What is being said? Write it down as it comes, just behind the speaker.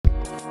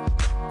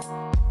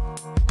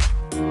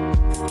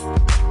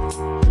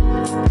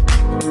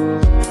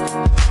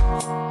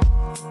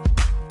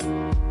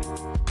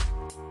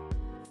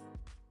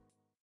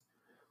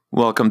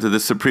Welcome to the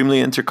Supremely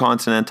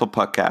Intercontinental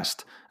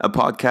Podcast, a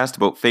podcast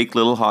about fake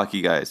little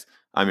hockey guys.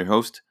 I'm your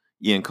host,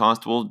 Ian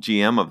Constable,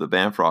 GM of the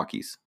Banff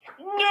Rockies.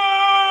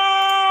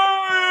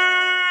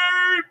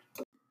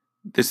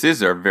 This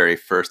is our very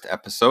first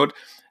episode,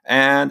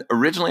 and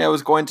originally I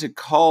was going to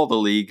call the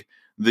league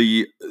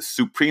the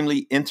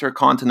Supremely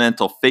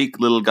Intercontinental Fake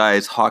Little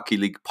Guys Hockey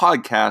League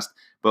Podcast,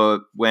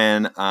 but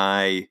when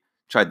I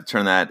tried to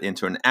turn that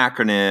into an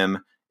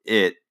acronym,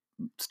 it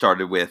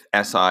started with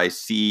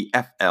SICFLGHLP.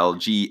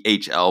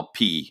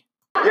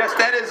 Yes,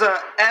 that is a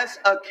S,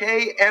 a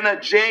K, and a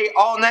J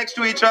all next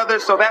to each other,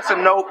 so that's a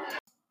note.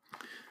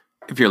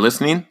 If you're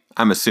listening,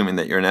 I'm assuming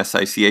that you're an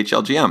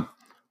SICHLGM.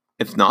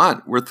 If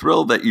not, we're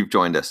thrilled that you've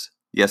joined us.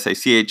 The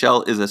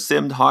SICHL is a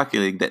simmed hockey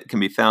league that can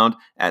be found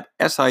at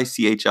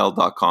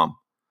SICHL.com.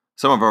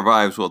 Some of our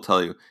vibes will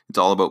tell you it's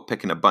all about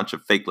picking a bunch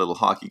of fake little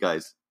hockey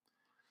guys.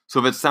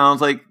 So if it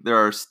sounds like there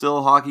are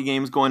still hockey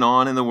games going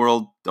on in the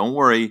world, don't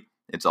worry.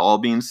 It's all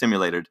being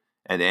simulated,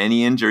 and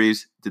any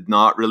injuries did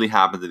not really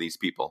happen to these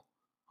people,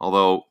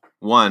 although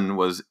one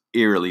was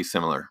eerily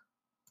similar.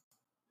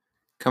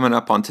 Coming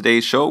up on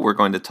today's show, we're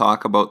going to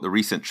talk about the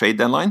recent trade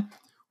deadline.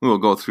 We will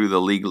go through the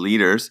league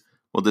leaders.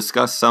 We'll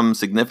discuss some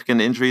significant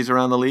injuries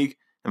around the league.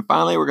 And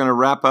finally, we're going to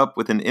wrap up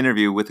with an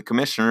interview with the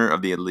commissioner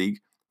of the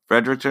league,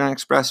 Fredericton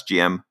Express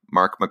GM,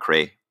 Mark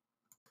McRae.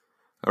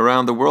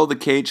 Around the world, the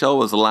KHL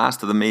was the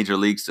last of the major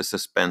leagues to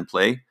suspend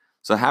play.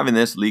 So having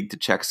this league to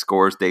check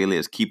scores daily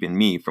is keeping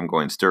me from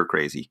going stir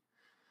crazy.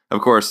 Of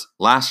course,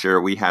 last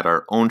year we had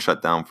our own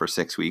shutdown for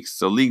 6 weeks,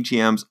 so league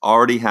GMs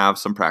already have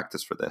some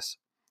practice for this.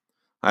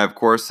 I, of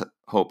course,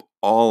 hope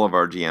all of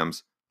our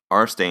GMs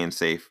are staying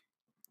safe.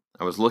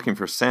 I was looking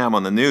for Sam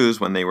on the news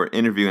when they were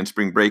interviewing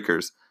spring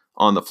breakers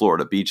on the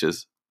Florida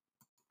beaches.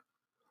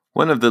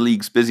 One of the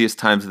league's busiest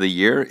times of the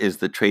year is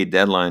the trade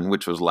deadline,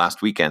 which was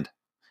last weekend.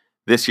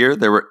 This year,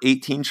 there were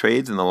 18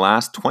 trades in the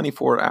last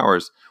 24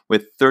 hours,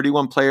 with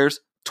 31 players,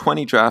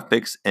 20 draft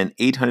picks, and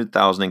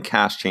 $800,000 in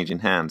cash changing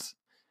hands.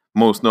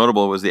 Most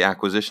notable was the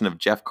acquisition of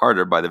Jeff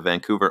Carter by the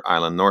Vancouver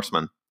Island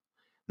Norsemen.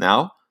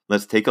 Now,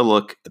 let's take a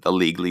look at the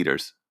league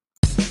leaders.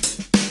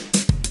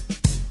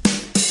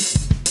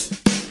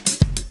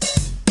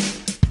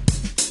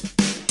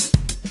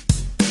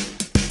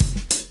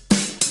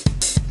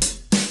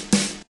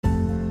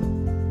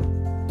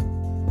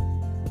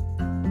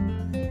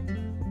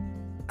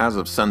 As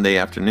of Sunday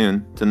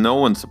afternoon, to no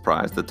one's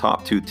surprise, the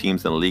top two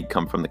teams in the league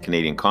come from the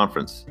Canadian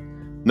Conference.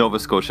 Nova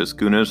Scotia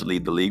Schooners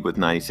lead the league with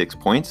 96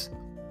 points.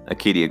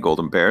 Acadia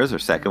Golden Bears are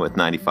second with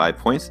 95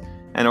 points.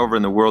 And over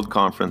in the World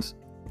Conference,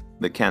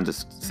 the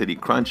Kansas City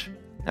Crunch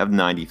have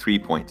 93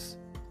 points.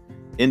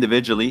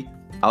 Individually,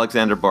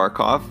 Alexander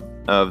Barkov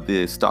of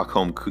the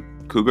Stockholm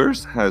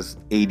Cougars has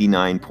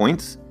 89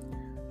 points.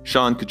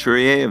 Sean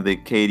Couturier of the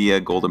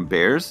Acadia Golden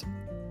Bears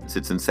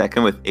sits in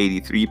second with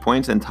 83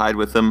 points, and tied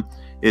with them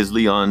is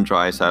Leon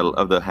Draisaitl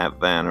of the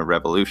Havana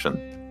Revolution.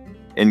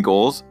 In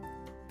goals,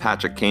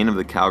 Patrick Kane of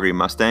the Calgary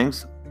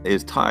Mustangs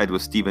is tied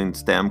with Steven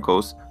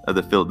Stamkos of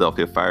the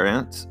Philadelphia Fire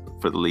Ants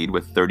for the lead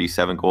with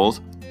 37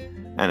 goals,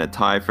 and a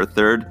tie for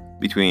third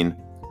between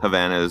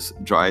Havana's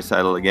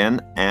Draisaitl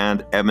again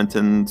and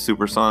Edmonton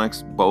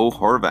Supersonics' Bo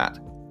Horvat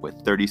with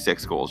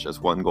 36 goals,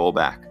 just one goal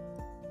back.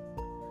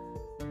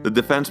 The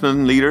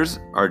defenseman leaders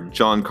are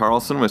John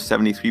Carlson with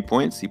 73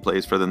 points. He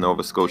plays for the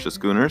Nova Scotia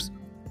Schooners.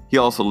 He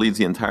also leads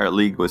the entire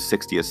league with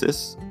 60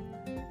 assists.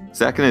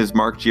 Second is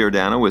Mark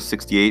Giordano with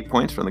 68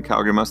 points from the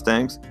Calgary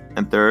Mustangs.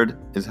 And third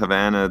is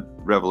Havana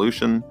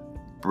Revolution,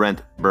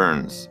 Brent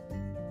Burns.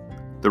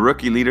 The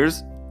rookie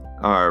leaders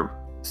are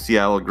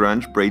Seattle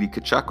Grunge Brady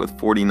Tkachuk with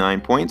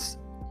 49 points.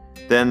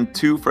 Then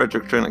two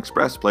Fredericton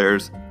Express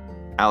players,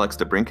 Alex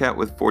DeBrincat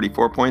with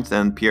 44 points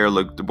and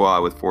Pierre-Luc Dubois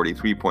with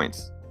 43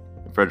 points.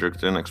 The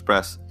Fredericton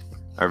Express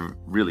are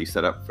really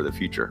set up for the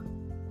future.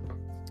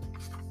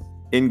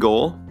 In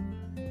goal,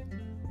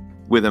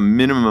 with a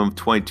minimum of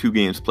 22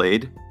 games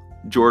played,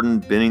 Jordan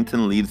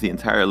Binnington leads the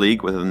entire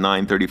league with a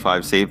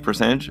 .935 save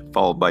percentage,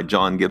 followed by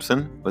John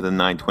Gibson with a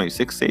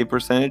 .926 save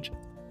percentage.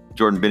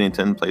 Jordan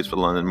Binnington plays for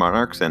the London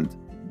Monarchs and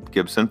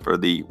Gibson for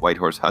the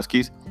Whitehorse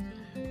Huskies.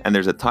 And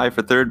there's a tie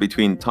for third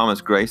between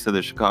Thomas Greiss of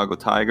the Chicago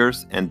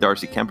Tigers and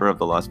Darcy Kemper of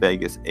the Las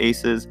Vegas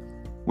Aces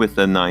with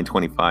a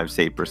 .925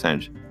 save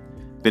percentage.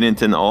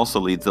 Binnington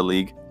also leads the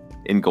league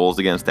in goals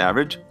against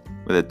average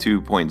with a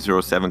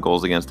 2.07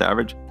 goals against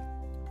average,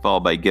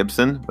 followed by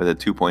Gibson with a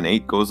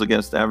 2.8 goals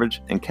against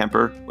average, and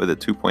Kemper with a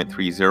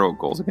 2.30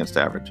 goals against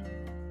average.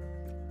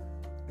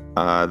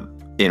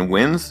 In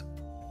wins,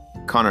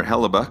 Connor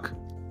Hellebuck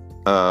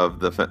of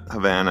the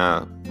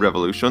Havana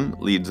Revolution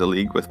leads the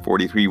league with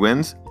 43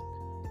 wins.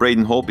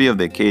 Braden Holtby of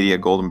the Acadia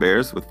Golden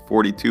Bears with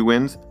 42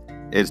 wins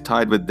is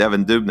tied with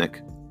Devin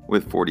Dubnyk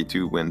with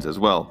 42 wins as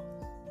well.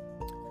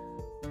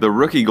 The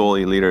rookie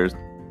goalie leader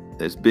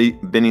is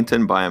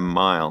Binnington by a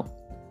mile.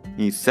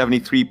 He's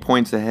 73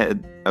 points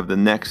ahead of the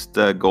next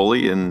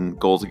goalie in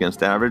goals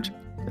against average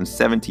and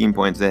 17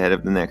 points ahead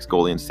of the next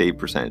goalie in save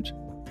percentage.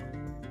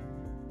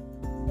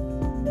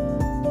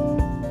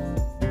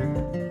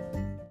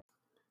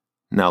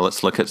 Now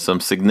let's look at some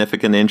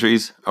significant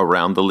injuries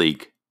around the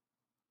league.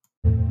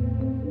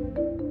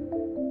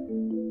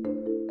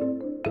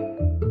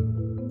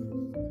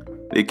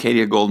 The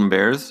Acadia Golden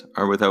Bears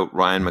are without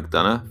Ryan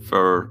McDonough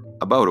for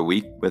about a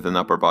week with an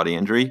upper body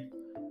injury.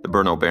 The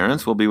Brno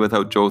Barons will be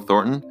without Joe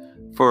Thornton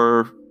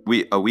for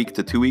a week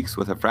to 2 weeks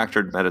with a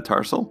fractured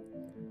metatarsal.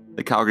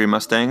 The Calgary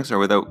Mustangs are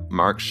without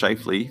Mark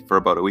Scheifele for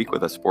about a week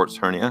with a sports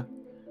hernia.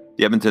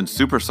 The Edmonton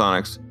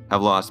Supersonics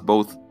have lost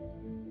both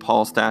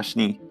Paul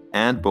Stastny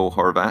and Bo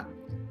Horvat.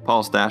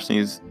 Paul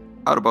Stastny's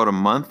out about a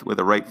month with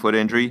a right foot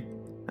injury,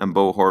 and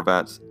Bo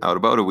Horvat's out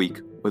about a week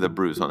with a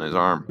bruise on his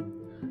arm.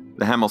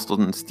 The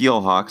Hamilton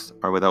Steelhawks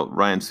are without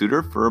Ryan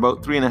Suter for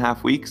about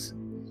 3.5 weeks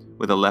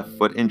with a left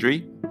foot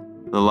injury.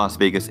 The Las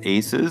Vegas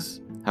Aces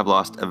have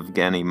lost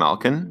Evgeny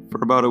Malkin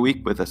for about a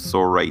week with a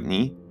sore right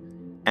knee,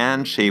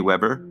 and Shea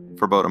Weber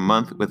for about a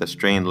month with a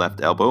strained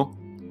left elbow,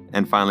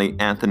 and finally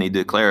Anthony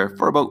Duclair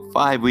for about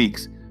 5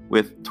 weeks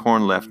with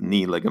torn left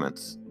knee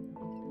ligaments.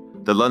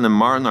 The London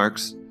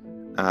Monarchs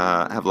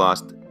have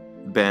lost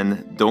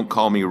Ben Don't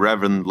Call Me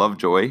Reverend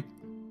Lovejoy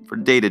for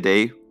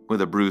day-to-day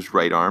with a bruised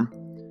right arm.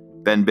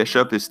 Ben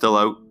Bishop is still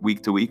out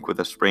week to week with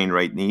a sprained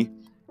right knee.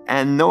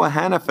 And Noah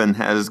Hannafin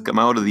has come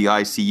out of the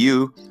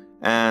ICU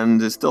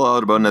and is still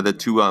out about another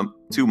 2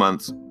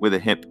 months with a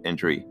hip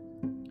injury.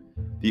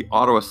 The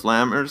Ottawa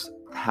Slammers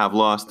have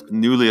lost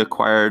newly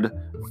acquired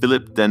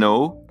Philippe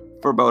Deneau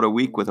for about a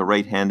week with a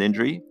right hand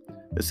injury.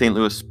 The St.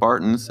 Louis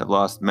Spartans have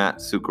lost Matt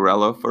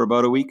Zuccarello for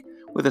about a week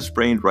with a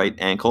sprained right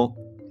ankle.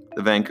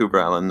 The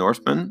Vancouver Island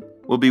Norsemen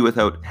will be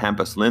without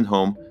Hampus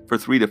Lindholm for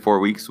 3 to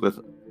 4 weeks with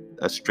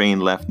a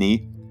strained left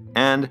knee.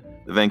 And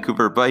the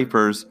Vancouver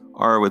Vipers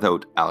are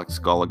without Alex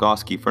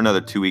Goligoski for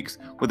another 2 weeks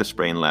with a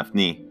sprained left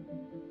knee.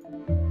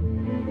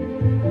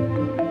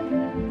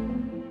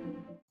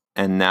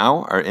 And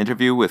now our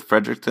interview with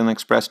Fredericton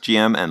Express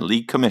GM and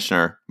League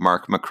Commissioner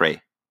Mark McRae.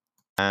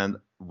 And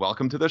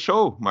welcome to the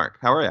show, Mark.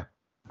 How are you?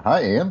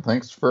 Hi, Ian.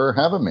 Thanks for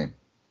having me.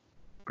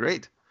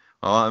 Great.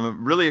 Well,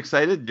 I'm really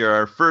excited. You're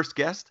our first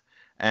guest.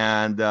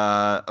 And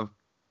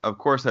of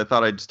course, I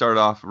thought I'd start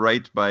off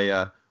right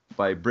by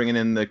bringing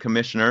in the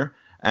commissioner.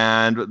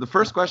 And the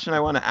first question I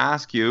want to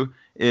ask you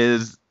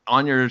is,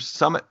 on your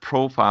Summit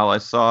profile, I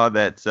saw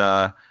that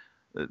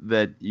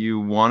that you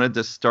wanted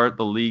to start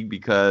the league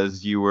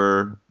because you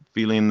were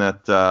feeling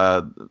that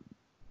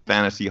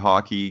fantasy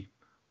hockey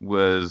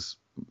was,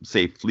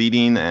 say,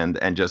 fleeting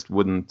and just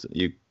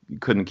you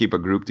couldn't keep a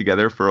group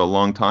together for a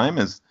long time.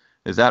 Is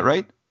that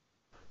right?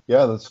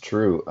 Yeah, that's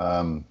true.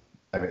 I mean,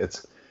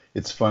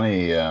 it's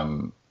funny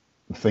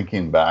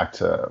thinking back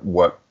to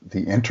what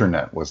the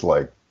internet was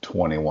like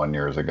 21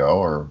 years ago,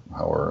 or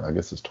however, I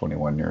guess it's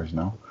 21 years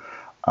now.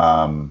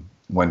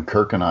 When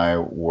Kirk and I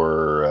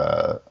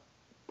were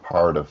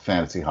part of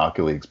fantasy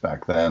hockey leagues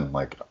back then,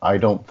 like, I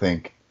don't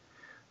think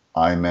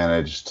I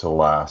managed to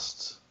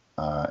last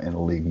in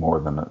a league more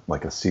than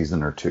a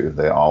season or two.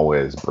 They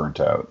always burnt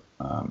out.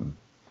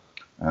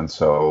 And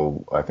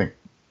so I think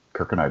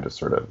Kirk and I just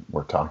sort of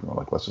were talking about,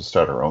 like, let's just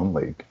start our own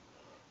league.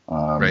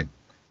 Right.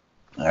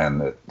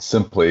 And it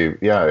simply,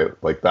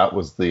 that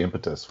was the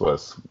impetus.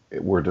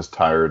 We're just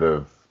tired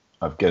of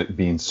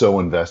being so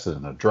invested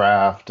in a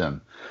draft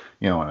and,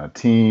 in a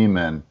team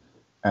and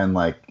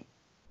like,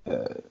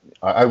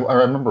 I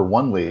remember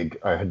one league,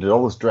 I did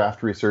all this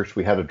draft research.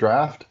 We had a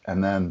draft,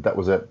 and then that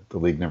was it. The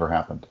league never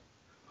happened.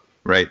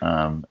 Right.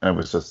 And it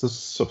was just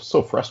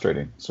so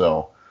frustrating.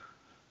 So,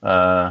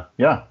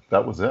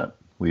 that was it.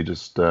 We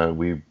just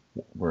we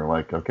were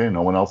like, okay,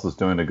 no one else is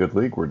doing a good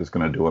league. We're just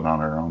going to do it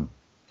on our own.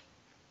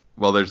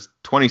 Well, there's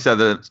 27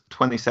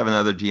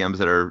 other GMs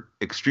that are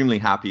extremely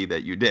happy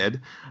that you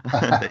did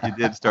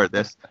start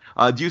this.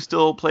 Do you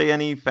still play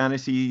any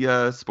fantasy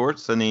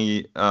sports?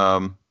 Any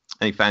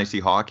fantasy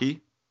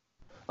hockey?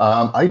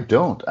 I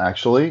don't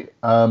actually.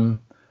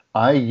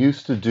 I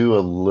used to do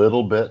a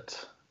little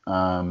bit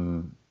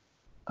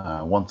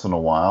once in a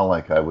while,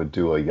 like I would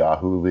do a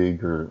Yahoo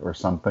League or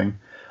something.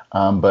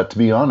 But to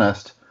be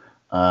honest,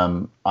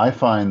 I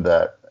find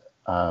that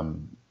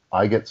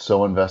I get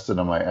so invested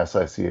in my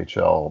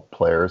SICHL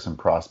players and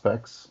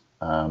prospects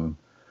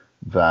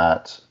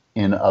that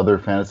in other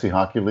fantasy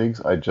hockey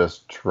leagues, I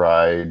just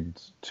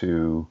tried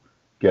to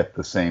get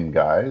the same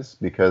guys,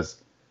 because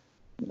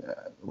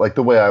like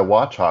the way I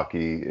watch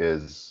hockey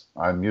is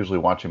I'm usually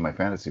watching my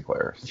fantasy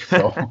players.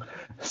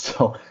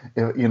 So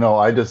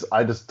I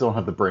just don't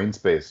have the brain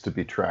space to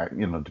be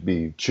to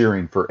be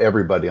cheering for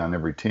everybody on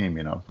every team,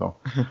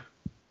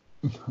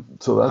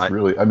 So that's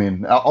really, I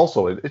mean,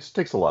 also it just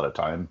takes a lot of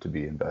time to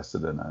be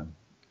invested in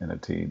a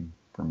team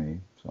for me.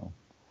 So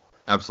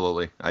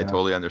absolutely, I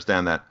totally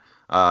understand that.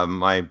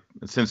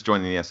 Since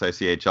joining the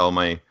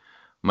SICHL,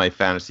 my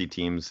fantasy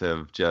teams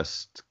have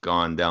just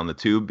gone down the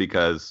tube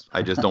because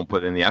I just don't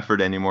put any effort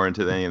anymore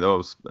into any of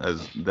those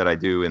that I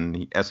do in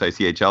the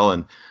SICHL,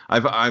 and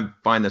I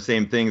find the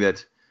same thing,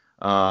 that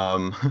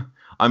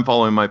I'm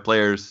following my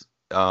players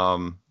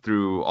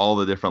through all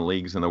the different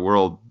leagues in the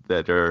world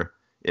that are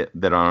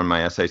on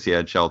my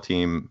SICHL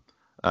team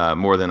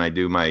more than I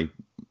do my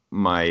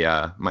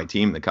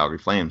team, the Calgary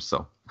Flames.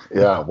 So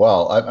Yeah,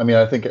 well, I mean,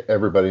 I think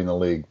everybody in the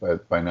league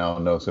by now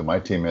knows who my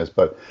team is,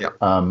 but Yeah.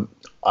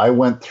 I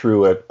went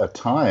through a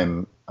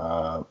time,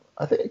 I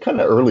think kind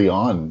of early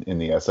on in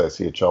the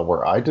SICHL,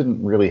 where I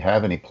didn't really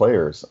have any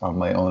players on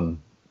my own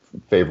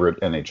favorite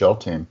NHL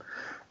team.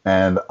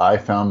 And I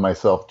found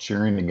myself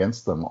cheering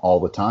against them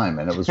all the time.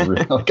 And it was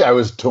really like I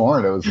was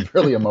torn. It was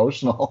really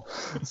emotional.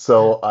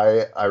 So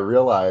I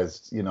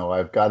realized,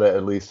 I've got to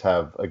at least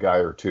have a guy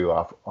or two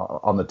off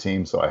on the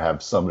team so I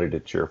have somebody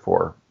to cheer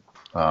for.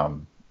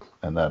 And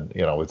then,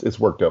 it's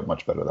worked out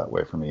much better that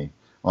way for me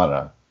on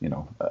a,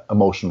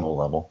 emotional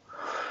level.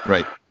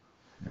 Right.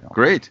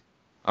 Great.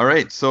 All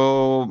right.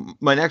 So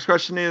my next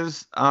question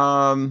is,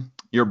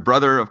 your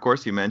brother, of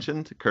course, you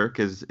mentioned, Kirk,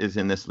 is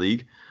in this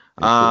league.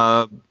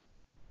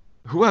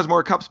 Who has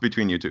more cups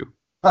between you two?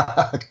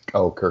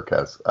 Kirk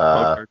has.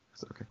 Kirk.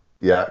 Okay.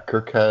 Yeah,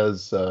 Kirk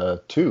has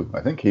 2. I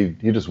think he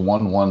just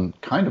won one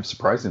kind of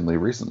surprisingly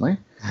recently,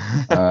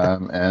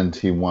 and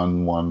he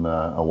won one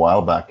a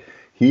while back.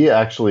 He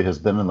actually has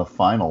been in the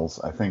finals,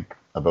 I think,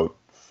 about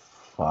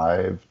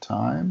 5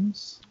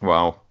 times.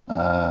 Wow.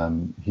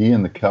 He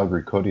and the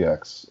Calgary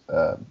Kodiaks,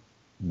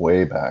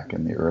 way back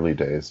in the early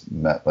days,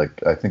 met.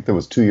 Like, I think there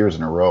was 2 years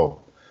in a row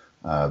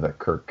that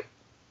Kirk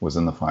was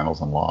in the finals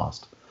and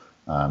lost.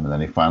 And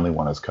then he finally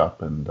won his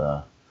cup, and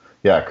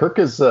Kirk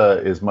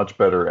is much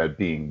better at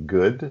being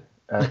good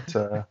at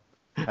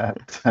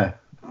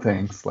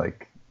things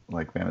like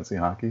fantasy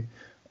hockey.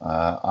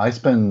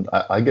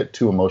 I get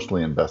too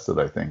emotionally invested,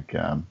 I think,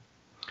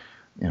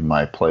 in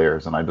my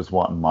players, and I just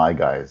want my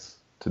guys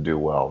to do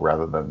well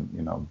rather than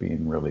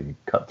being really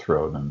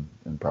cutthroat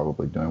and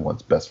probably doing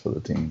what's best for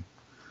the team.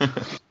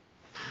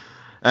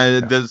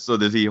 And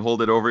does he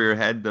hold it over your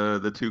head,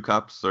 the 2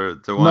 cups or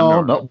to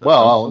one? No.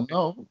 Well,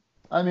 no.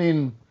 I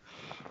mean,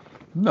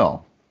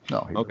 no.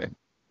 Okay.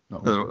 No.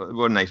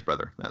 What a nice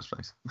brother. That's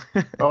nice.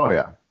 Oh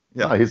yeah.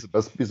 Yeah. No, he's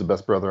the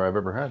best brother I've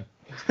ever had.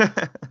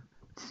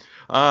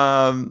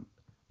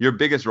 Your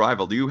biggest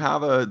rival. Do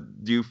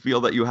you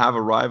feel that you have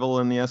a rival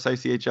in the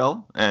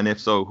SICHL? And if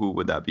so, who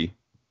would that be?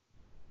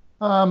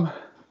 You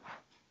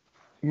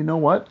know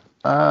what?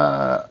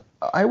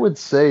 I would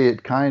say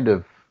it kind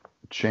of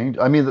changed.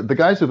 I mean, the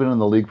guys who've been in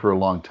the league for a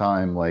long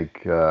time,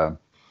 like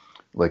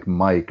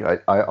Mike,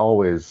 I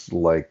always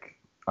like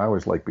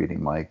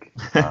beating Mike.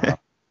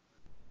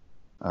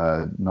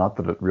 Not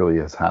that it really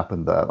has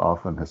happened that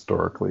often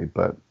historically,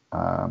 but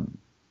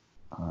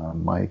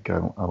Mike,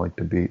 I like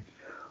to beat.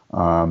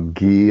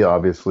 Guy,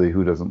 obviously,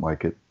 who doesn't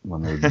like it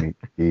when they meet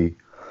Guy?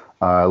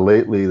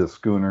 Lately, the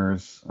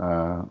Schooners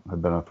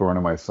have been a thorn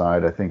in my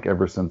side. I think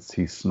ever since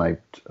he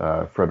sniped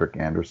Frederik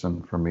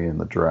Andersen for me in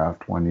the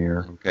draft one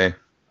year. Okay.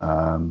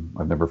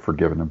 I've never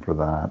forgiven him for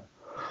that.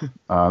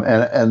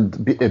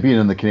 And being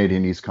in the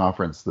Canadian East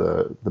Conference,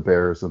 the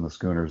Bears and the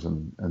Schooners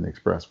and the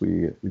Express,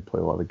 we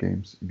play a lot of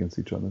games against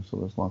each other, so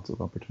there's lots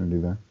of opportunity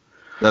there.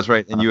 That's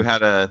right. And you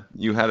had a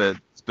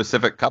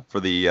specific cup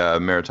for the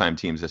Maritime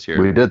teams this year.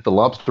 We did the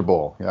Lobster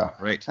Bowl, yeah.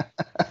 Right.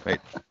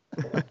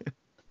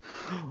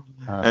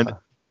 And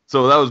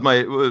so that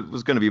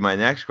was going to be my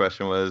next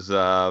question was,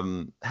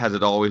 has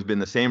it always been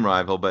the same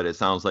rival? But it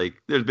sounds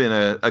like there's been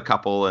a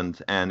couple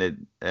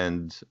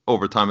and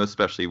over time,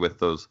 especially with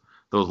those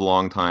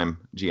long-time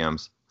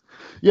GMs.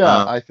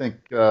 Yeah, I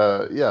think,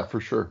 for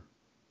sure.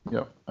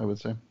 Yeah, I would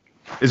say.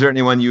 Is there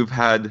anyone you've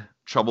had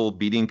trouble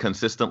beating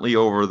consistently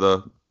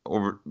over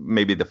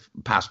maybe the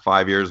past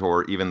 5 years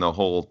or even the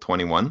whole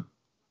 21?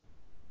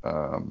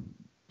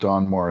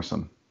 Don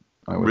Morrison,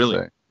 I would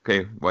say.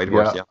 Okay,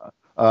 Whitehorse, yeah.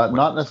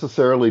 Not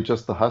necessarily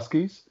just the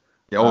Huskies.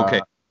 Yeah,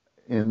 okay.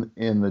 In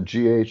the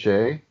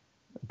GHA,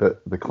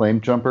 the claim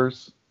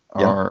jumpers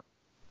are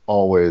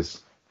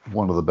always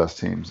one of the best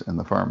teams in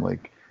the farm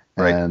league.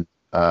 Right. And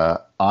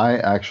I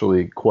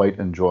actually quite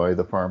enjoy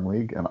the farm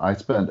league, and I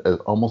spend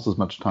almost as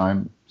much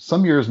time,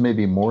 some years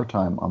maybe more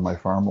time, on my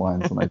farm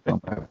lines than I do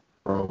on my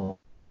pro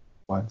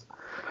lines.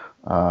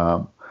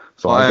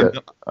 So I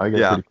get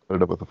pretty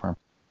competitive with the farm.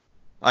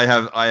 I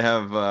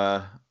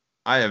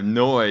have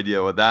no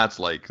idea what that's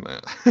like.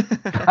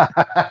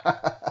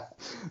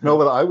 No,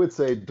 but I would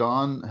say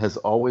Don has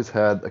always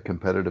had a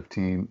competitive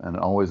team and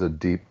always a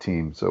deep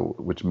team. So,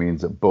 which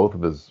means that both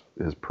of his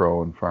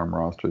pro and farm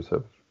rosters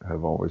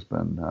have always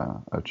been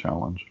a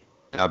challenge.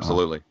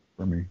 Absolutely.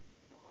 For me.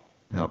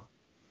 Yep.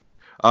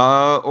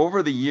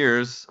 Over the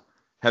years,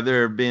 have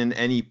there been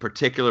any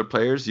particular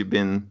players you've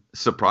been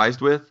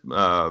surprised with?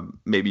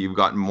 Maybe you've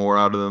gotten more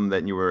out of them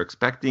than you were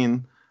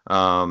expecting.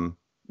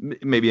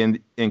 Maybe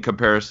in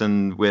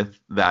comparison with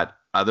that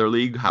other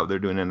league, how they're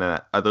doing in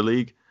that other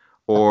league,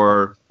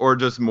 or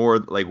just more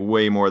like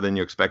way more than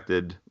you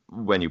expected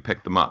when you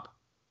picked them up.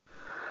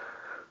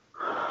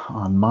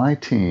 On my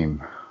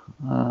team,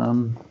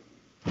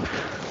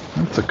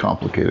 that's a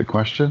complicated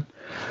question.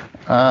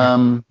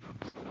 I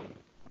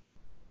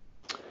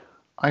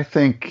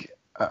think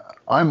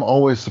I'm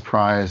always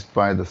surprised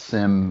by the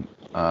sim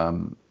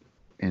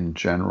in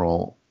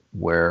general,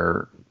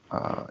 where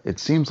it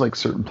seems like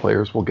certain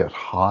players will get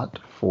hot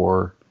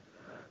for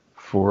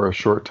a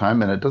short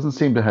time, and it doesn't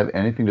seem to have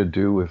anything to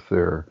do with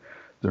their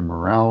their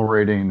morale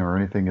rating or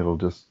anything. It'll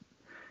just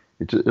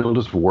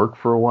work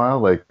for a while.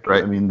 Like, I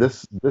Right. mean,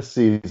 this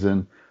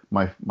season,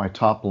 my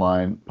top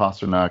line,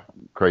 Pasternak,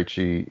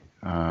 Krejci,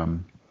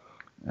 and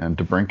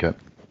DeBrincat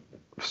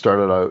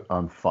started out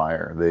on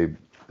fire.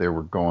 They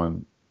were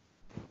going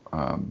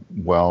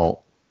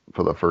well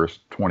for the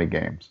first 20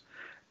 games,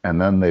 and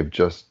then they've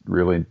just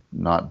really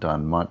not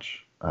done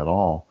much at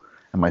all.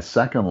 And my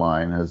second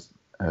line has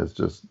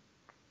just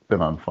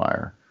been on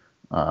fire.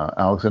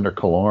 Alexander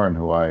Killorn,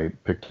 who I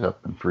picked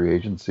up in free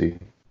agency,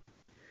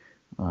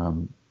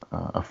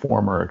 a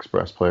former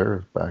Express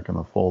player, back in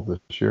the fold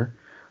this year,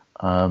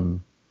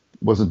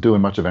 wasn't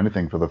doing much of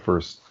anything for the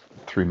first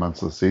 3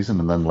 months of the season,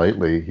 and then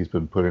lately he's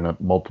been putting up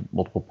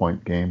multiple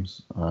point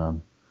games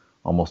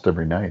almost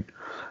every night.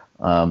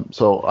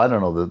 So I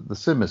don't know. The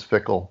sim is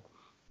fickle.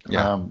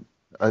 Yeah.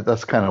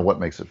 That's kind of what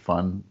makes it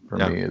fun for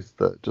Yeah. me, is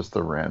just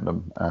the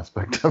random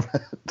aspect of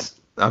it.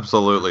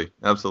 Absolutely.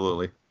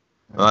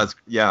 Well,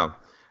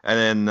 and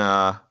then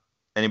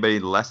anybody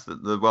less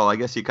than, well, I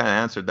guess you kind of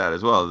answered that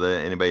as well.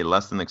 Anybody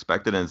less than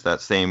expected, and it's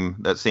that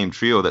same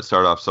trio that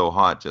started off so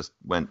hot just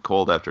went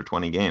cold after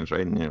 20 games,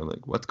 right? And you're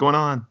like, what's going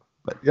on?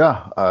 But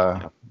Yeah.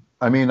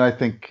 I mean, I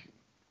think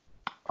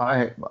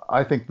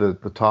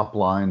the top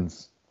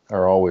lines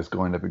are always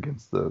going up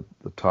against the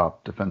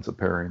top defensive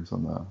pairings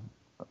on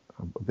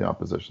the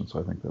opposition. So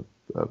I think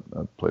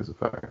that plays a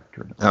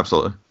factor in it.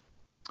 absolutely.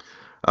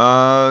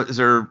 Is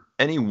there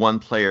any one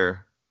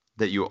player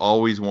that you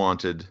always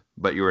wanted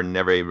but you were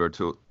never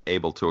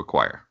able to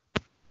acquire?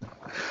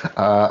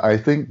 I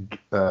think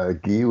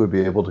Guy would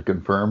be able to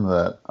confirm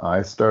that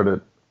I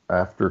started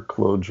after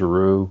Claude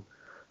Giroux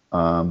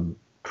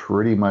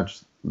pretty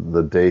much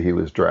the day he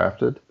was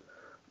drafted,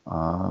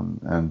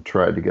 and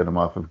tried to get him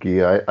off of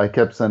Guy. I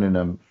kept sending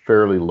him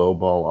fairly low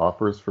ball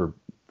offers for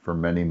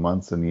many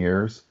months and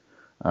years.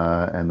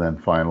 And then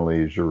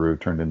finally, Giroux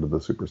turned into the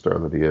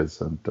superstar that he is,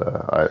 and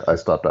I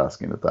stopped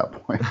asking at that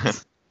point.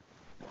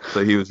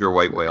 So he was your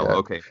white whale. Yeah.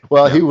 Okay.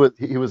 Well, Yeah.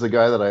 he was a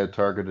guy that I had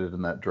targeted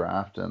in that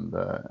draft, and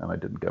I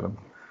didn't get him.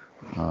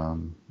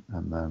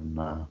 And then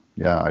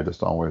I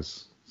just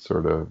always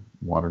sort of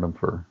wanted him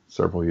for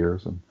several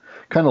years, and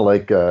kind of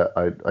like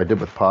I did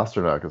with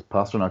Pasternak, because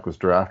Pasternak was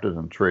drafted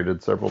and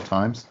traded several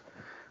times.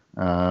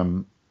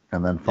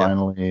 And then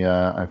finally,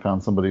 I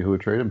found somebody who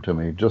would trade him to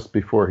me just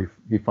before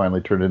he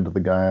finally turned into the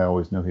guy I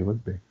always knew he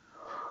would be.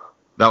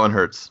 That one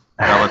hurts.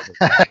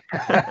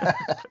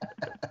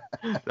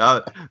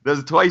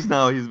 There's twice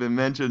now he's been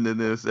mentioned in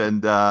this,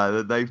 and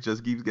the knife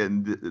just keeps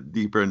getting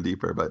deeper and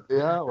deeper. But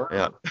Yeah, well,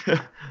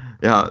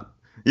 yeah,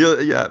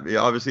 you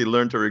obviously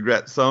learned to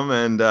regret some,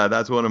 and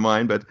that's one of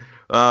mine. But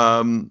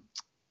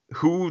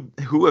who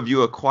have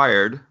you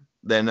acquired?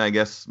 Then I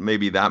guess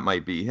maybe that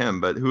might be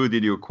him. But who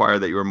did you acquire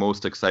that you were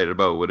most excited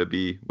about? Would it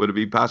be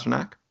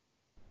Pasternak?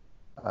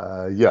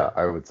 yeah,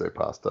 I would say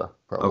Pasta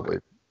probably.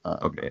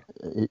 Okay.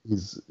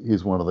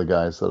 He's one of the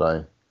guys that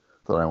I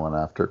went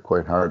after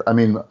quite hard. I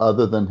mean,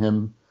 other than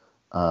him,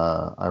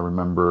 I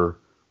remember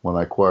when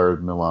I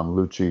acquired Milan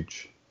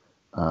Lucic,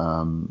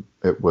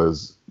 it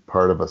was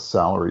part of a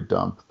salary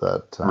dump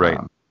that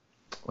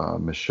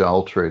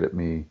Michelle traded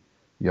me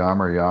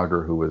Jaromir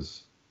Jagr,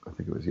 I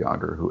think it was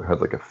Jagr, who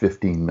had like a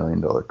 $15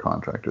 million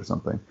contract or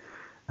something.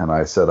 And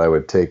I said I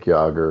would take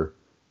Jagr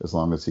as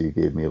long as he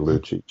gave me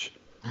Lucic.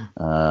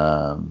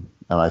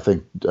 And I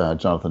think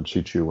Jonathan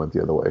Chichu went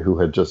the other way, who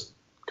had just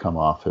come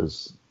off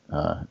his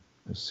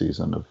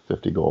season of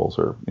 50 goals,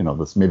 or I think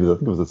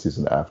it was the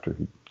season after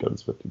he got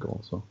his 50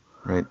 goals. So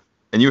right,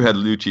 and you had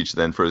Lucic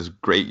then for his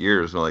great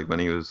years, like when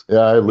he was he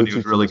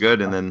was really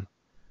good, and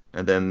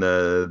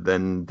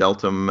then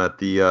dealt him at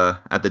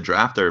the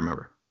draft. I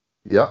remember.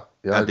 Yeah.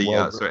 At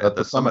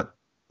the summit.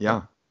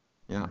 Yeah,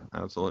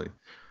 absolutely.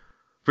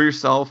 For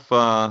yourself,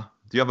 do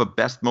you have a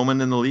best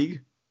moment in the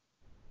league?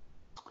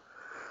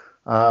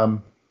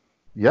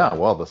 Yeah,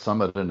 well, the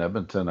summit in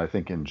Edmonton, I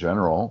think in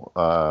general,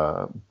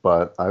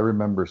 but I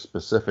remember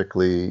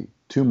specifically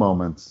two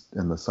moments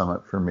in the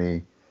summit for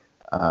me.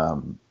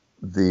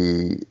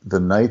 The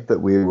night that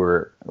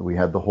we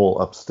had the whole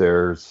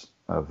upstairs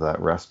of that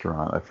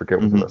restaurant. I forget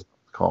what the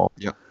restaurant's called.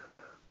 Yeah,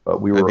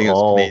 but we were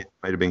might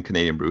have been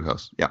Canadian Brew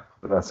House. Yeah,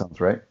 that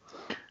sounds right.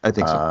 I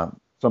think so.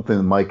 Something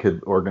that Mike had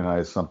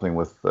organized something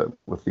with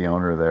the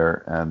owner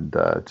there, and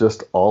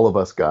just all of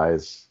us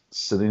guys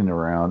sitting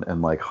around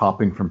and like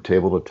hopping from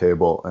table to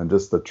table, and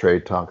just the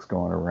trade talks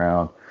going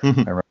around. I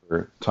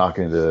remember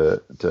talking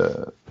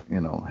to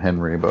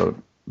Henry about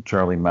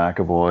Charlie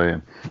McAvoy,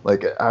 and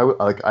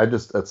I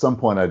just at some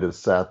point I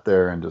just sat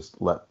there and just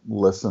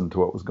listened to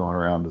what was going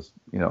around. Just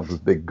this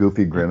big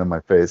goofy grin on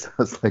my face. I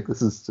was like,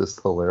 this is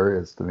just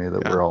hilarious to me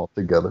that we're all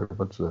together, a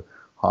bunch of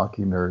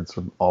hockey nerds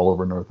from all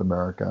over North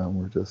America, and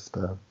we're just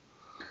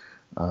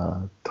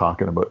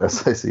talking about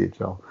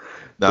SICHL.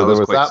 There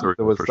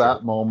was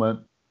that moment.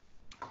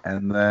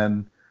 And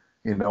then,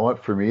 you know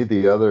what? For me,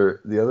 the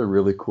other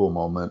really cool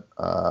moment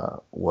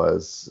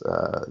was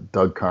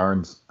Doug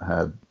Carnes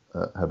had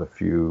a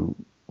few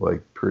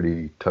like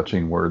pretty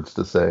touching words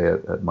to say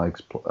at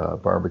Mike's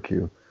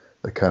barbecue.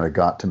 that kind of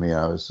got to me.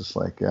 I was just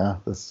like, yeah,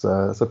 this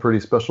it's a pretty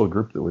special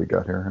group that we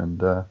got here,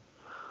 and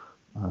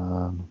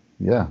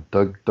yeah,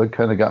 Doug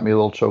kind of got me a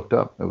little choked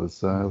up. It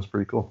was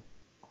pretty cool.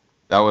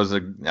 That was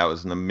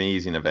an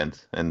amazing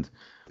event, and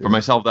for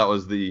myself, that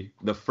was the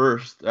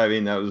first. I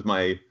mean, that was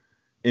my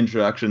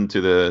introduction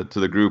to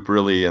the group,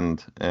 really,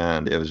 and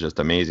it was just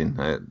amazing.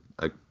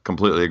 I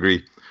completely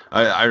agree.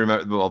 I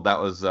remember. Well, that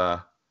was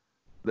the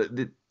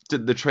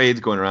trades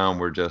going around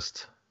were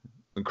just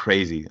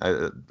crazy.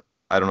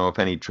 I don't know if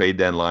any trade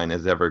deadline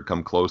has ever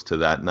come close to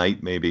that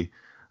night, maybe.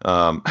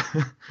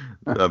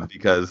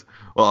 Because,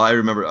 well, I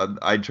remember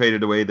I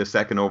traded away the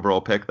second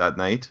overall pick that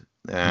night,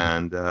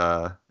 and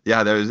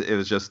yeah, it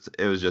was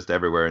just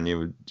everywhere, and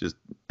it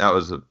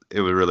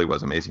really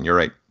was amazing. You're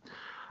right.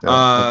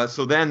 Yeah.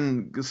 So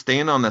then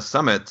staying on the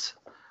summit,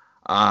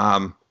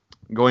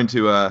 going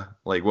to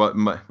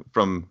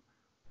from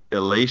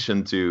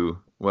elation to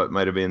what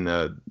might have been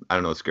the, I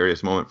don't know,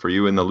 scariest moment for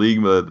you in the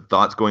league, the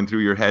thoughts going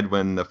through your head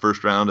when the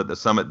first round at the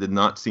summit did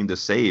not seem to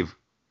save.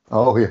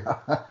 Oh yeah,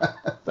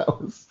 that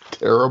was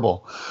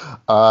terrible.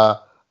 I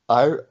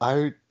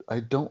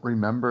don't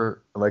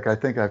remember. Like, I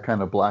think I've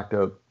kind of blacked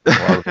out a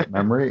lot of that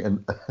memory,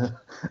 and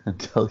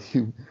until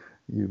you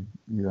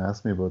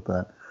asked me about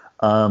that.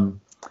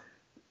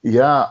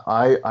 Yeah,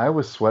 I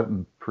was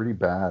sweating pretty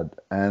bad,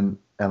 and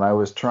I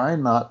was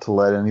trying not to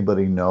let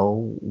anybody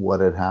know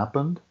what had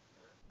happened.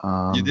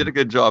 You did a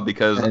good job,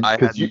 because I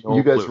had no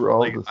you guys clue. were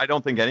all Like, I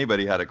don't think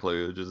anybody had a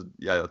clue. Just,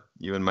 yeah,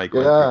 you and Mike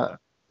went through yeah. that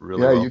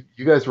really Yeah, well.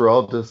 you guys were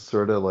all just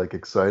sort of like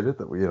excited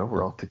that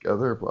we're all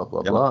together, blah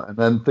blah Yeah. blah, and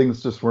then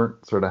things just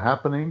weren't sort of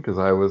happening because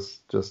I was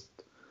just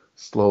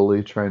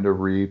slowly trying to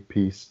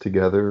re-piece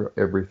together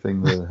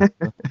everything that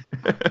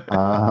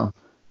happened.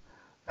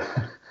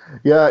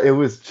 Yeah, it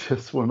was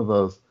just one of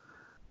those,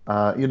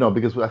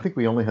 because I think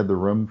we only had the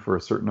room for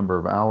a certain number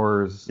of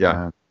hours,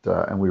 Yeah.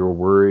 and we were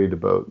worried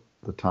about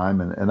the time,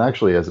 and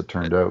actually, as it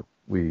turned out,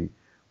 we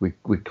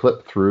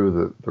clipped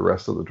through the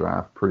rest of the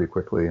draft pretty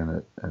quickly, and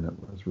it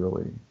was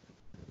really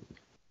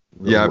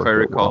Yeah, if I worked out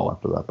recall. well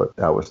after that. But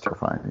that was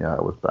terrifying. Yeah,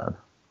 it was bad.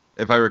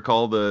 If I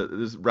recall,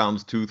 this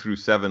rounds 2 through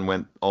 7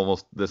 went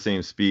almost the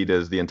same speed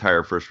as the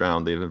entire first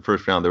round. The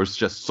first round, there was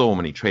just so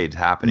many trades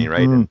happening,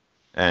 right? Mhm.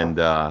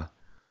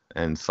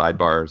 And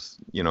sidebars,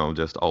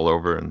 just all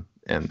over, and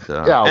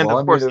Yeah, and well,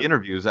 of course the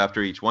interviews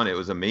after each one. It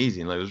was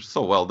amazing. Like, it was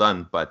so well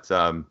done.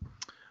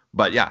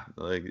 But yeah,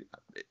 like,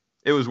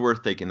 it was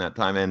worth taking that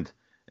time,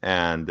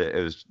 and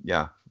it was,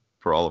 yeah,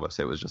 for all of us,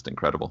 it was just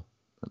incredible.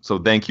 So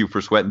thank you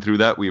for sweating through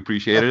that. We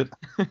appreciate it.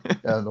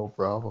 yeah, no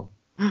problem.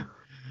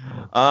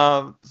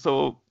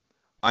 So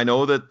I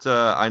know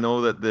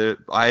that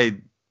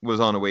I was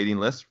on a waiting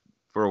list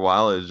for a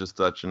while. It was just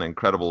such an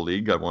incredible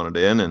league I wanted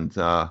in. And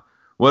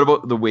what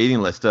about the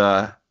waiting list?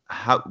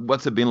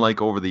 What's it been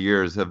like over the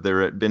years? Have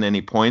there been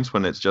any points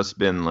when it's just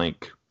been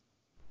like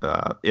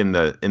in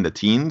the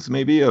teens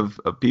maybe of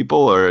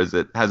people, or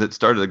has it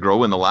started to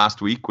grow in the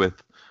last week? With,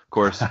 of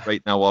course,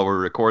 right now while we're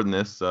recording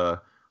this,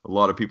 a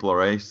lot of people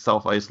are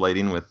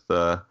self-isolating with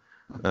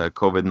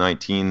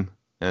COVID-19,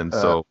 and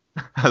so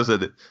has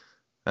the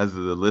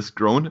list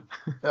grown?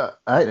 Yeah,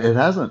 it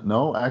hasn't.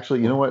 No,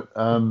 actually, you know what?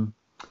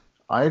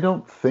 I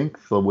don't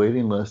think the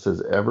waiting list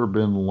has ever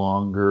been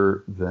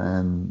longer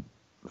than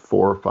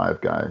 4 or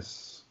 5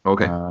 guys.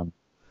 Okay.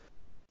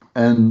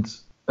 And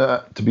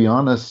to be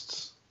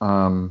honest,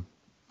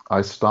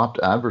 I stopped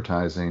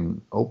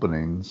advertising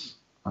openings.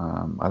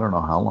 I don't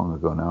know how long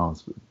ago now.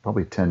 It's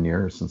probably 10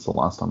 years since the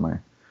last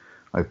time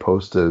I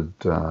posted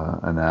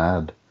an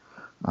ad,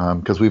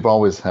 because we've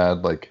always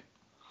had, like,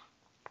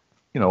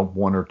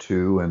 1 or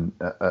 2, and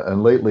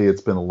lately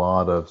it's been a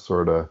lot of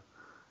sort of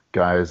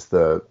guys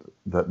that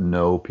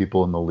know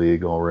people in the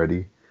league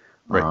already.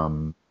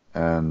 Right.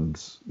 And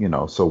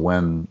so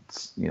when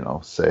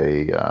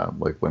say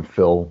like when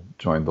Phil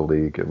joined the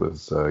league, it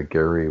was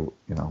Gary.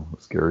 It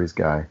was Gary's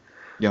guy.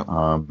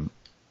 Yeah.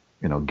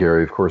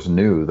 Gary, of course,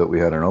 knew that we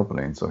had an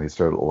opening, so he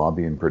started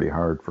lobbying pretty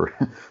hard for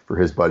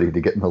his buddy to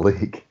get in the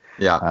league.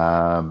 Yeah.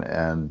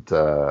 And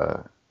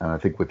I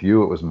think with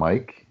you it was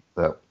Mike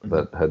that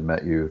had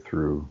met you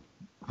through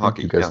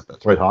hockey. You guys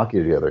played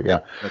hockey together. Yeah,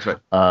 that's right.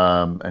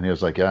 And he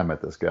was like, "Yeah, I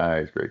met this guy.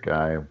 He's a great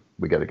guy.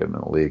 We got to get him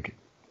in the league."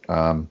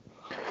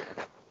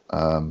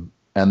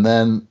 And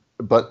then,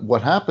 but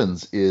what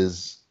happens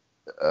is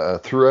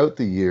throughout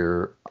the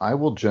year, I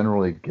will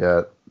generally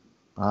get,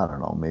 I don't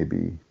know,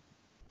 maybe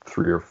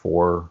 3 or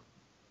 4,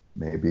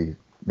 maybe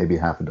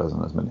half a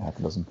dozen, as many half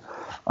a dozen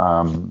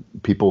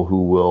people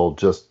who will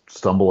just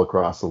stumble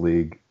across the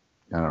league.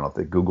 I don't know if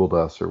they Googled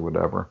us or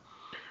whatever.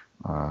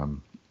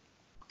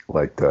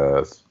 Like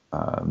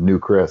New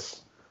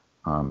Chris,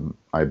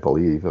 I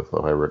believe, if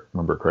I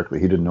remember correctly,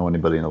 he didn't know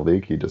anybody in the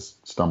league. He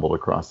just stumbled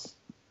across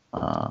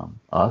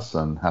us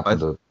and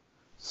happened to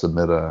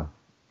submit an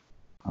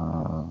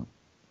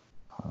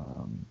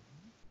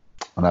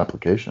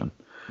application.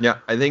 Yeah,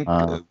 I think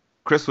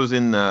Chris is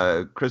in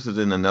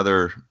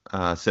another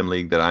sim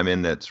league that I'm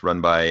in that's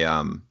run by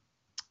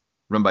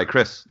run by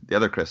Chris, the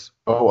other Chris.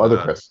 Oh, other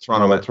Chris.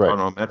 Toronto, No, that's right.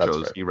 Toronto Metros. That's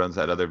right. He runs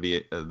that other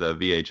the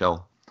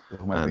VHL.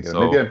 Who am I And thinking of? so,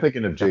 Maybe I'm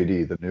thinking of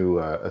JD, the new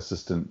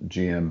assistant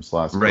GM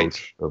 / Right.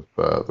 coach of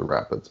the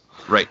Rapids.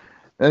 right.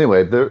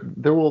 Anyway, there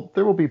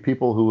will be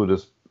people who will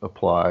just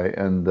apply,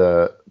 and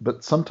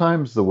but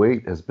sometimes the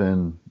wait has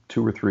been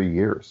 2 or 3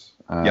 years.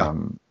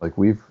 Like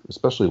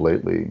especially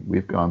lately,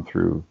 we've gone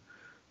through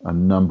a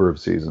number of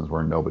seasons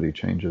where nobody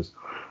changes.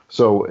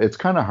 So it's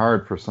kind of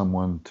hard for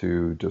someone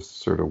to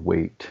just sort of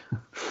wait.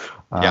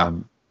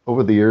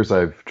 Over the years,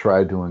 I've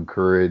tried to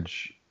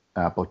encourage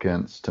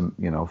applicants to,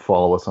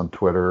 follow us on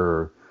Twitter,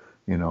 or,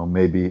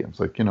 maybe it's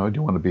like, do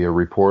you want to be a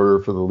reporter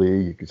for the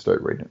league? You could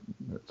start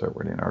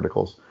writing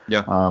articles.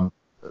 Yeah.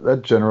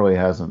 That generally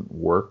hasn't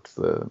worked.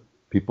 The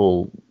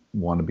people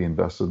want to be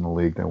invested in the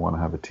league. They want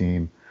to have a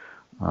team.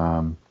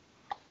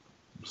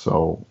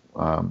 So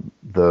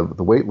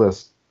the wait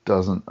list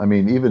doesn't. I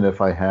mean, even if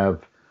I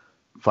have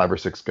 5 or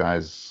 6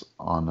 guys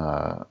on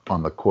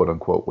the quote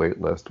unquote wait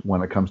list,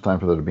 when it comes time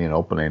for there to be an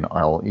opening,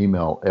 I'll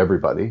email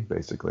everybody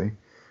basically,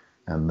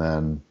 and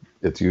then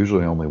it's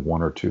usually only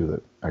 1 or 2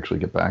 that actually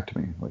get back to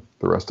me. Like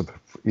the rest have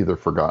either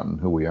forgotten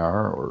who we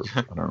are, or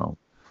I don't know,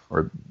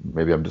 or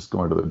maybe I'm just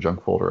going to the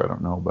junk folder. I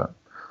don't know, but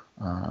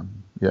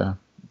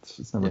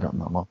it's never gotten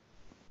that long.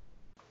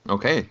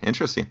 Okay,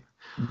 interesting.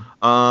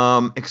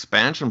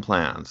 Expansion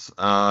plans.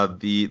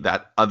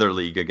 That other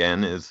league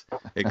again is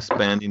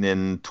expanding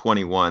in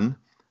 21.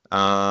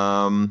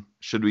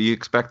 Should we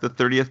expect the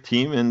 30th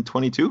team in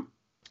 22?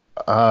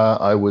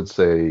 I would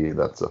say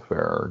that's a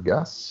fair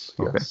guess.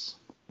 Okay. Yes.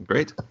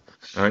 Great.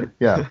 All right.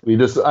 Yeah, we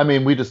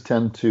just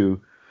tend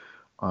to.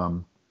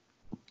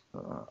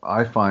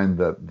 I find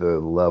that the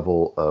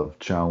level of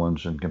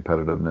challenge and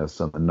competitiveness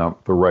and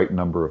the right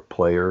number of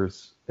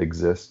players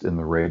exist in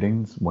the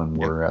ratings when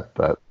we're at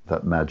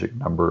that magic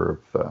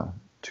number of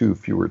 2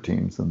 fewer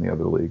teams than the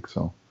other league.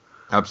 So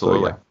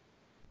absolutely. So,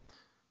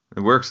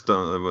 it works.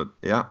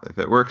 If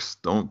it works,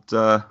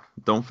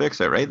 don't fix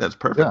it. Right. That's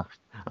perfect.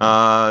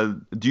 Yeah.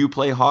 Do you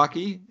play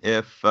hockey?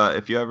 If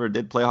you ever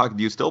did play hockey,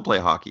 do you still play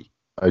hockey?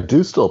 I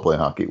do still play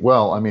hockey.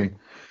 Well, I mean,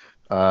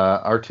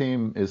 our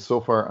team is so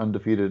far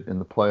undefeated in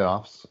the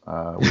playoffs.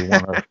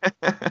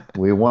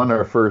 We won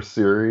our first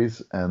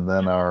series, and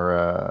then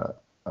our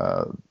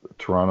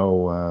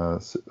the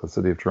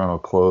city of Toronto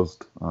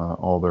closed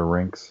all their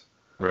rinks.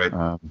 Right.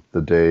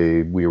 The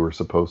day we were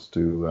supposed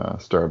to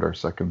start our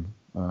second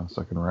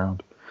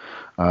round.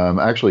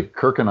 Actually,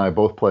 Kirk and I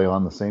both play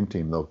on the same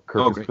team, though.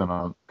 Kirk's been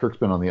on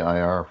the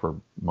IR for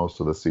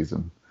most of the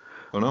season.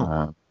 Oh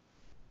no.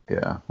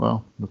 Yeah,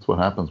 well, that's what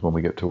happens when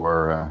we get to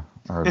our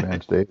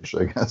advanced age,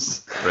 I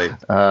guess. Right.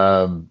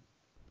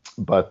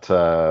 But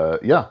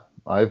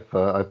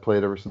I've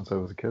played ever since I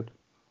was a kid.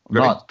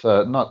 Great.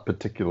 Not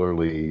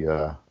particularly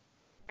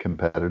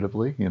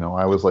competitively.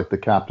 I was like the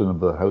captain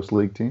of the house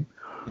league team.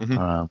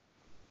 Mm-hmm.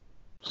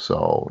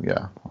 So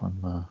yeah,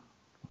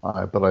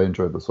 but I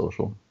enjoyed the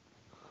social.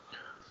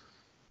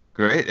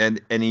 Great.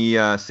 And any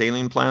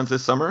sailing plans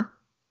this summer?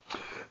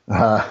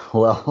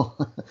 Well,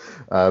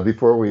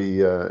 before we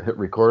hit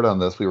record on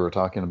this, we were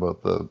talking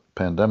about the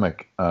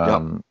pandemic.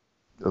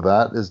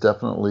 That is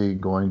definitely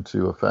going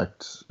to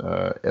affect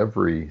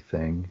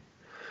everything.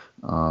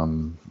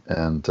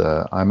 And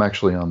I'm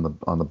actually on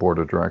the board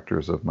of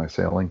directors of my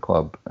sailing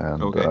club,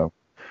 and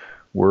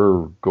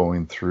we're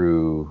going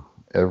through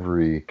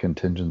every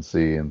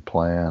contingency and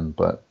plan.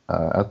 But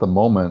at the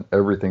moment,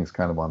 everything's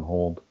kind of on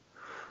hold.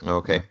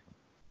 Okay.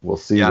 We'll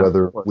see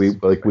whether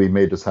we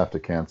may just have to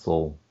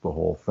cancel the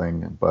whole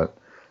thing. But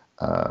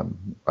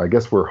I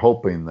guess we're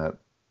hoping that,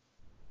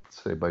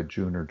 say, by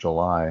June or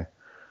July,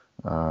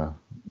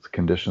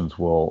 conditions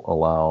will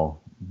allow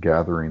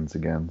gatherings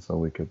again, so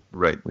we could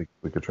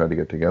we could try to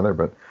get together.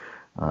 But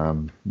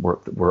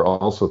we're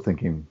also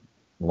thinking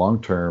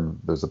long term.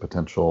 There's a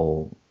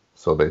potential,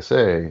 so they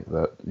say,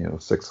 that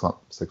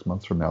 6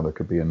 months from now there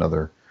could be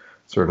another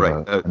sort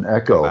of an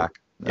echo.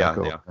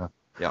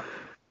 Yeah.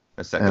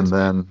 A second. And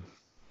then.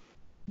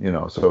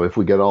 So if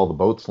we get all the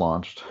boats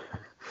launched,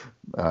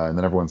 and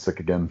then everyone's sick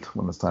again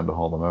when it's time to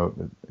haul them out,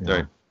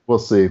 we'll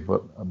see.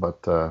 But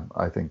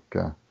I think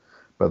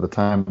by the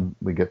time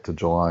we get to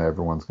July,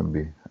 everyone's going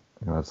to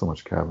have so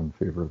much cabin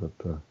fever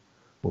that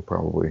we'll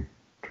probably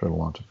try to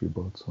launch a few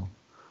boats. So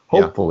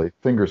hopefully,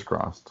 fingers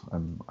crossed.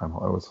 I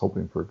was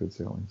hoping for a good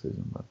sailing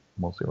season, but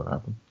we'll see what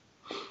happens.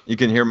 You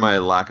can hear my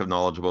lack of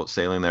knowledge about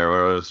sailing there,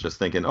 where I was just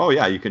thinking,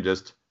 you can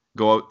just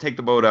go out, take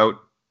the boat out,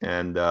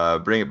 and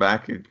bring it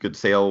back. You could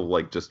sail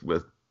like just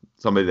with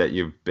somebody that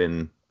you've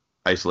been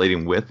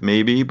isolating with,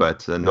 maybe.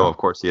 But no, of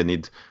course, you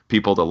need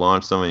people to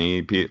launch them, and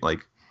you need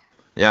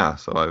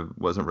so I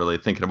wasn't really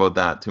thinking about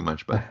that too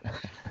much. But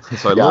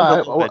so I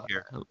learned a little bit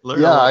here.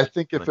 I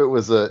think if it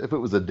was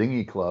a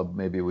dinghy club,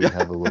 maybe we'd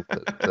have a little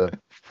bit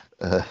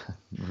a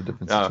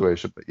different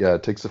situation. But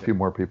it takes a few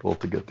more people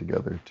to get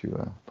together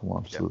to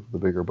launch the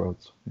bigger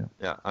boats.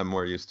 Yeah, I'm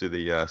more used to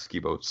the ski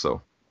boats,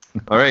 so.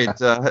 All right.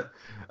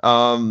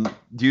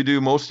 Do you do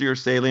most of your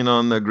sailing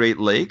on the Great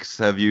Lakes?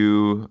 Have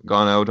you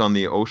gone out on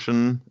the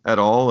ocean at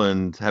all?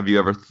 And have you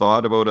ever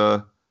thought about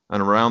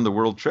an around the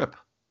world trip?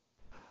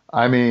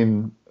 I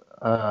mean,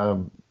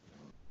 I've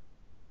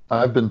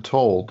been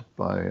told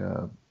by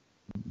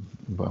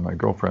my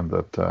girlfriend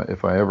that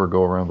if I ever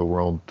go around the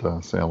world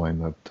sailing,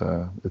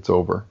 that it's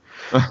over.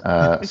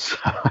 So,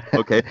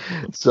 Okay.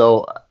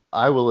 so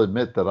I will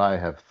admit that I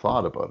have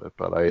thought about it,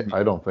 but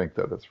I don't think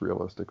that it's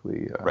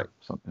realistically Right.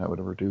 something I would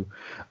ever do.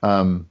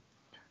 Um,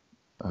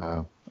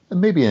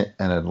 Maybe an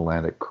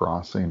Atlantic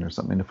crossing or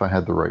something if I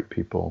had the right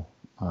people.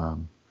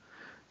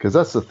 Because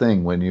that's the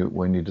thing, when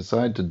you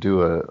decide to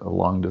do a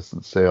long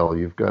distance sail,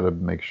 you've got to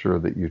make sure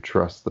that you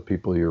trust the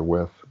people you're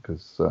with,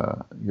 because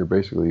you're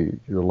basically,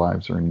 your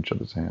lives are in each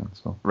other's hands.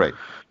 So Right.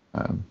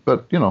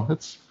 but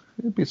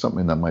it'd be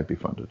something that might be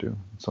fun to do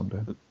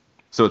someday.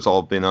 So it's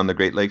all been on the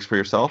Great Lakes for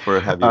yourself,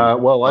 or have you?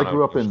 Well, I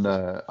grew up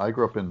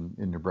in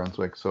New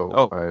Brunswick,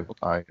 so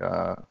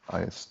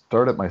I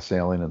started my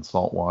sailing in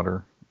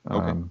saltwater.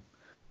 Okay.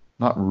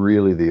 Not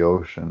really the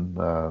ocean,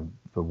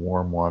 the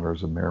warm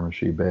waters of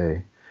Miramichi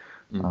Bay.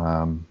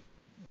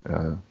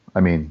 I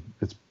mean,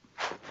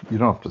 you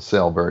don't have to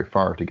sail very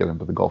far to get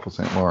into the Gulf of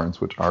St. Lawrence,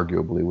 which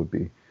arguably would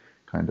be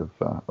kind of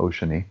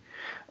oceany.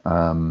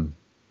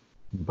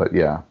 But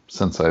yeah,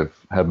 since I've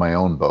had my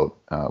own boat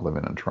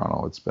living in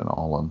Toronto, it's been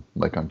all in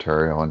Lake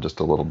Ontario and just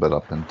a little bit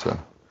up into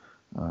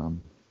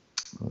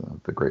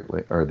the Great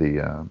Lake or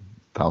the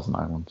Thousand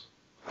Islands.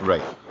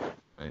 Right.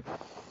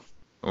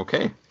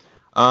 Okay.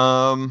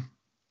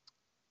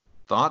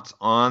 Thoughts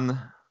on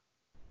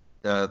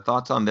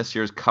this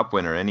year's Cup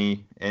winner?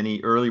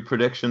 Any early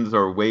predictions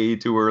or way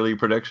too early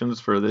predictions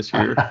for this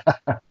year?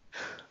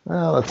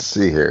 Well, let's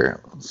see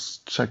here. Let's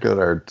check out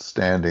our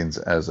standings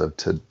as of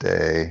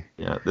today.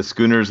 Yeah, the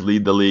Schooners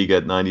lead the league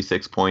at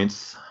 96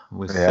 points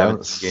with 17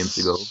 games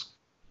to go.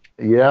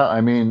 Yeah, I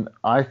mean,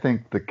 I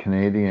think the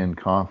Canadian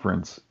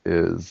Conference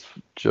is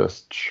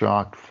just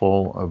chock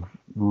full of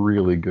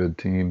really good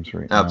teams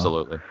right now.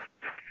 Absolutely.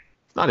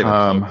 It's not even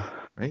close,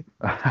 right?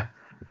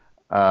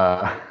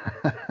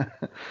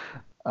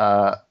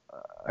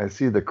 I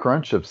see the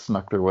Crunch have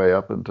snuck their way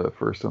up into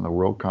first in the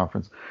World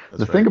Conference.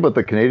 The thing about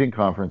the Canadian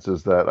Conference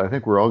is that I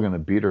think we're all going to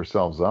beat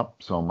ourselves up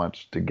so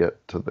much to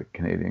get to the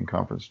Canadian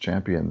Conference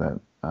champion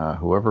that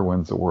whoever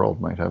wins the World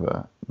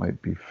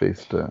might be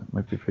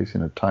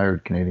facing a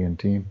tired Canadian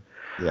team.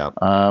 Yeah.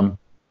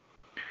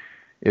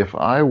 If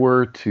I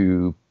were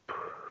to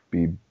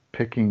be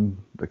picking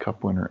the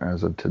Cup winner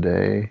as of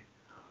today,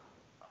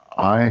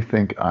 I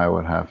think I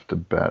would have to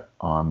bet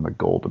on the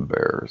Golden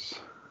Bears.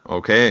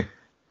 Okay.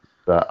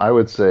 I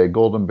would say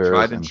Golden Bears.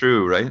 Tried and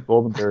true, right?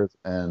 Golden Bears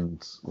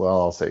and,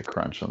 well, I'll say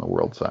Crunch on the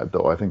world side,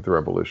 though I think the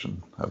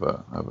Revolution have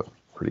a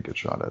pretty good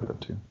shot at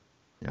it too.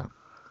 Yeah.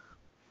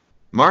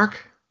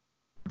 Mark,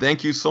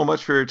 thank you so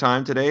much for your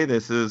time today.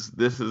 This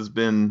has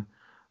been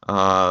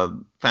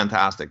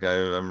fantastic.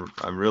 I'm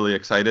really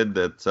excited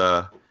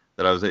that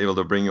I was able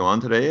to bring you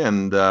on today.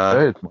 And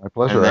hey, it's my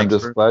pleasure. I'm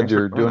just glad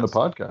you're doing a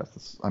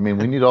podcast. I mean,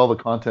 we need all the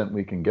content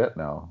we can get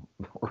now.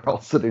 We're all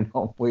sitting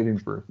home waiting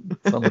for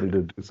somebody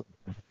to do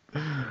something.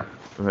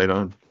 Right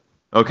on.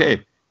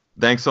 Okay.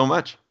 Thanks so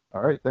much.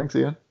 All right. Thanks,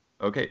 Ian.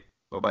 Okay.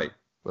 Bye-bye.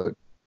 Bye.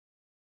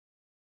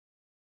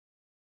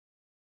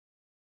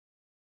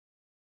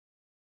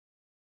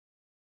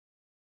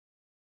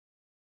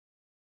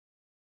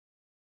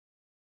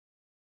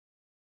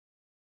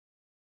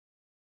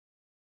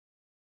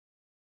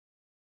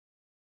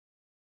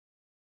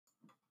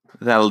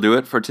 That'll do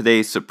it for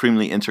today's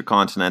Supremely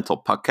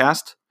Intercontinental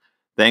podcast.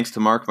 Thanks to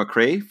Mark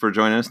McRae for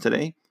joining us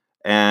today,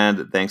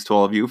 and thanks to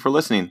all of you for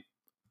listening.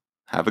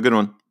 Have a good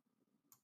one.